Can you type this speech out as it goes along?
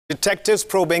Detectives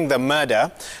probing the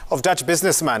murder of Dutch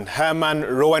businessman Herman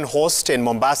Rowenhorst in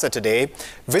Mombasa today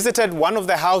visited one of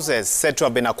the houses said to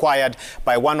have been acquired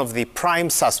by one of the prime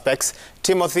suspects,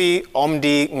 Timothy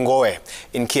Omondi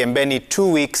in Kiembeni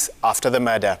 2 weeks after the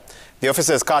murder. The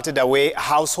officers carted away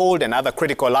household and other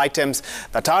critical items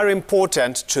that are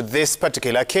important to this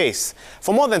particular case.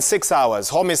 For more than 6 hours,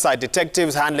 homicide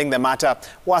detectives handling the matter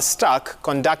were stuck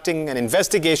conducting an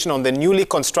investigation on the newly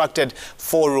constructed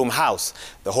 4-room house.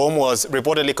 The home was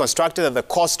reportedly constructed at the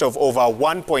cost of over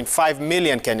 1.5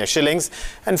 million Kenya shillings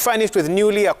and furnished with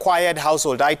newly acquired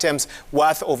household items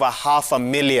worth over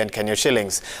 500,000 Kenya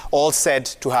shillings, all said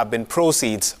to have been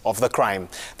proceeds of the crime.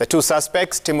 The two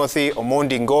suspects, Timothy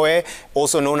Omondi,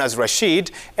 also known as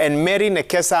Rashid, and Mary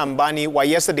Nekesa Ambani, were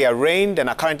yesterday arraigned and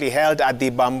are currently held at the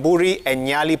Bamburi and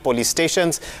Nyali police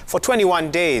stations for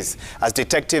 21 days as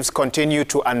detectives continue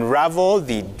to unravel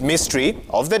the mystery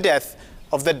of the death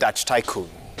of the Dutch tycoon.